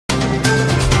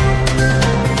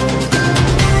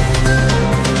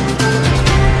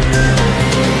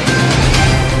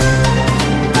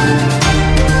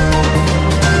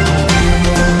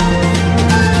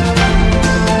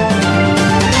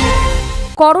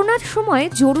করোনার সময়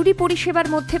জরুরি পরিষেবার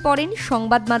মধ্যে পড়েন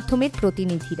সংবাদ মাধ্যমের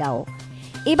প্রতিনিধিরাও।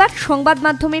 এবার সংবাদ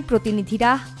মাধ্যমের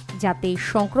প্রতিনিধিরা যাতে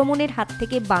সংক্রমণের হাত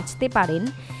থেকে বাঁচতে পারেন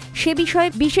সে বিষয়ে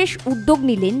বিশেষ উদ্যোগ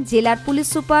নিলেন জেলার পুলিশ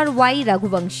সুপার ওয়াই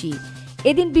রঘুবংশী।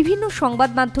 এদিন বিভিন্ন সংবাদ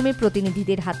মাধ্যমের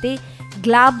প্রতিনিধিদের হাতে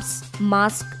গ্লাভস,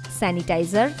 মাস্ক,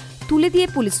 স্যানিটাইজার তুলে দিয়ে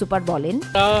পুলিশ সুপার বলেন,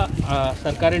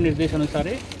 সরকারের নির্দেশ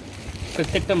অনুসারে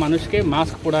প্রত্যেকটা মানুষকে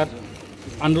মাস্ক পরার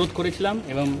অনুরোধ করেছিলাম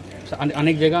এবং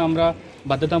অনেক জায়গা আমরা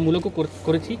বাধ্যতামূলকও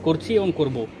করছি এবং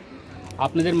করব।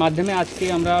 আপনাদের মাধ্যমে আজকে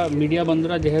আমরা মিডিয়া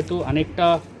বন্ধুরা যেহেতু অনেকটা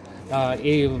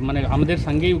এই আমাদের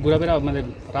সঙ্গেই ঘোরাফেরা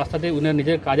রাস্তাতে উনার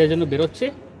নিজের কাজের জন্য বেরোচ্ছে,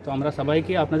 তো আমরা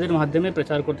সবাইকে আপনাদের মাধ্যমে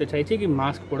প্রচার করতে চাইছি কি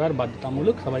মাস্ক পরার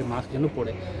বাধ্যতামূলক, সবাই মাস্ক যেন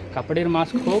পরে, কাপড়ের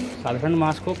মাস্ক হোক, সাধারণ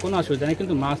মাস্ক হোক, কোনো অসুবিধা নেই,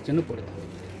 কিন্তু মাস্ক যেন পরে,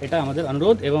 এটা আমাদের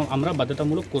অনুরোধ এবং আমরা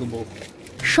বাধ্যতামূলক করব।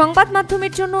 সংবাদ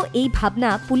মাধ্যমের জন্য এই ভাবনা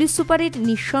পুলিশ সুপারের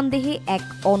নিঃসন্দেহে এক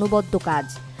অনবদ্য কাজ।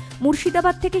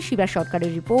 মুর্শিদাবাদ থেকে শিবা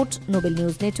সরকারের report, Nobel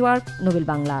news network, Nobel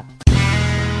Bangla.